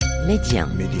Média.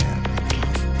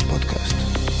 Podcast.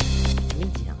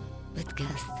 Média.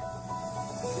 Podcast.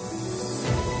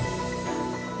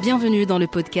 Bienvenue dans le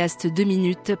podcast 2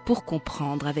 minutes pour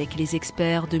comprendre avec les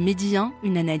experts de Média,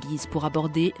 une analyse pour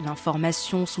aborder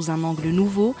l'information sous un angle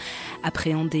nouveau,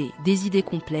 appréhender des idées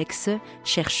complexes.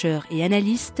 Chercheurs et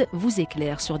analystes vous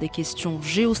éclairent sur des questions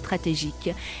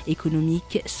géostratégiques,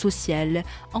 économiques, sociales,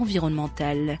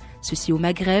 environnementales. Ceci au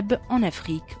Maghreb, en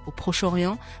Afrique, au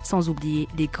Proche-Orient, sans oublier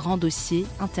les grands dossiers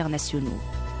internationaux.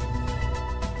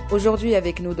 Aujourd'hui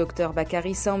avec nous, Dr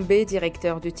Bakary Sambé,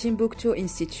 directeur du Timbuktu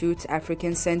Institute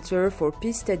African Center for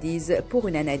Peace Studies, pour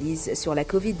une analyse sur la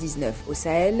Covid-19 au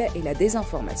Sahel et la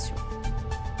désinformation.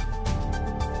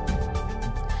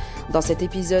 Dans cet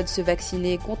épisode, se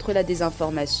vacciner contre la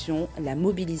désinformation, la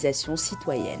mobilisation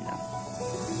citoyenne.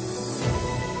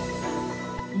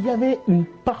 Il y avait une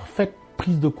parfaite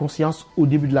prise de conscience au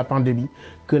début de la pandémie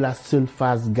que la seule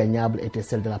phase gagnable était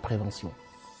celle de la prévention.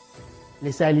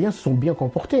 Les Sahéliens se sont bien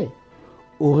comportés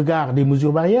au regard des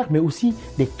mesures barrières, mais aussi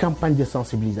des campagnes de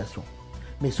sensibilisation.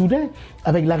 Mais soudain,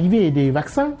 avec l'arrivée des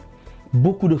vaccins,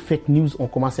 beaucoup de fake news ont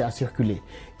commencé à circuler.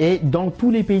 Et dans tous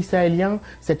les pays sahéliens,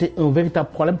 c'était un véritable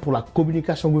problème pour la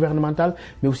communication gouvernementale,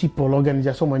 mais aussi pour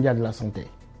l'Organisation mondiale de la santé.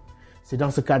 C'est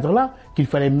dans ce cadre-là qu'il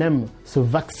fallait même se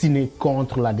vacciner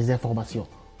contre la désinformation.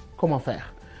 Comment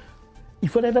faire ? Il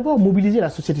fallait d'abord mobiliser la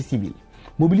société civile,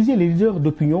 mobiliser les leaders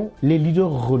d'opinion, les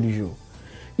leaders religieux.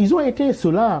 Ils ont été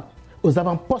ceux-là aux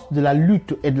avant-postes de la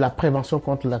lutte et de la prévention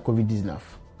contre la Covid-19.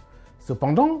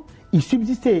 Cependant, il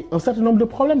subsistait un certain nombre de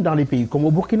problèmes dans les pays, comme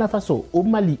au Burkina Faso, au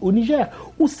Mali, au Niger,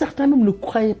 où certains même ne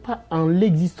croyaient pas en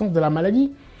l'existence de la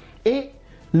maladie. Et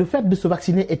le fait de se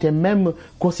vacciner était même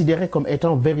considéré comme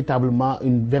étant véritablement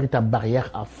une véritable barrière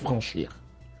à franchir.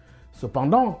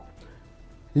 Cependant,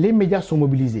 les médias sont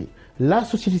mobilisés. La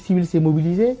société civile s'est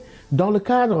mobilisée dans le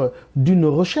cadre d'une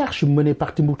recherche menée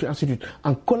par Timbuktu Institute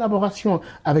en collaboration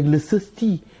avec le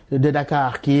CESTI de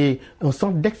Dakar, qui est un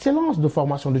centre d'excellence de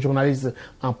formation de journalistes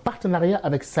en partenariat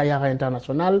avec Sayara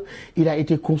International. Il a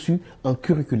été conçu un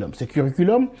curriculum. Ce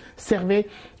curriculum servait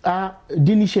à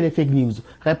dénicher les fake news,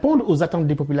 répondre aux attentes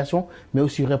des populations, mais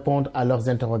aussi répondre à leurs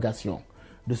interrogations.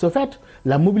 De ce fait,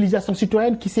 la mobilisation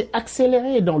citoyenne qui s'est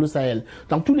accélérée dans le Sahel,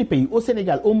 dans tous les pays, au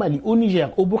Sénégal, au Mali, au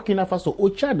Niger, au Burkina Faso, au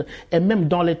Tchad et même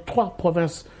dans les 3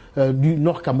 provinces du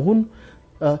Nord Cameroun,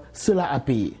 cela a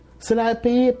payé. Cela a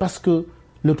payé parce que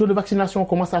le taux de vaccination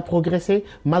commence à progresser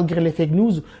malgré les fake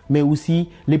news, mais aussi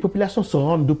les populations se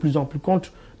rendent de plus en plus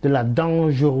compte de la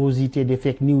dangerosité des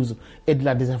fake news et de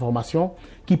la désinformation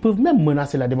qui peuvent même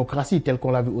menacer la démocratie telle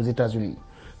qu'on l'a vu aux États-Unis.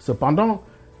 Cependant,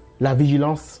 la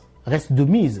vigilance reste de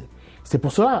mise. C'est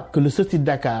pour cela que le CESTI de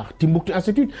Dakar, Timbuktu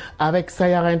Institute, avec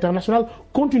Sayara International,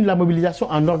 continue la mobilisation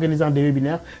en organisant des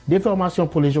webinaires, des formations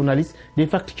pour les journalistes, des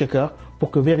fact-checkers, pour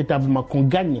que véritablement qu'on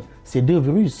gagne ces 2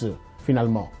 virus,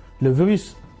 finalement. Le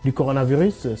virus du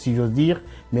coronavirus, si j'ose dire,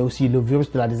 mais aussi le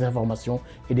virus de la désinformation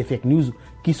et des fake news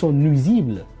qui sont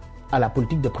nuisibles à la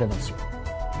politique de prévention.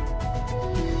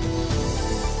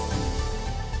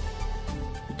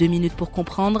 2 minutes pour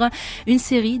comprendre, une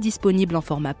série disponible en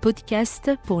format podcast.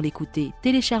 Pour l'écouter,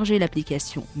 téléchargez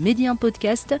l'application Média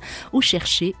Podcast ou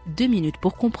cherchez 2 minutes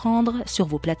pour comprendre sur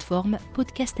vos plateformes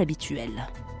podcast habituelles.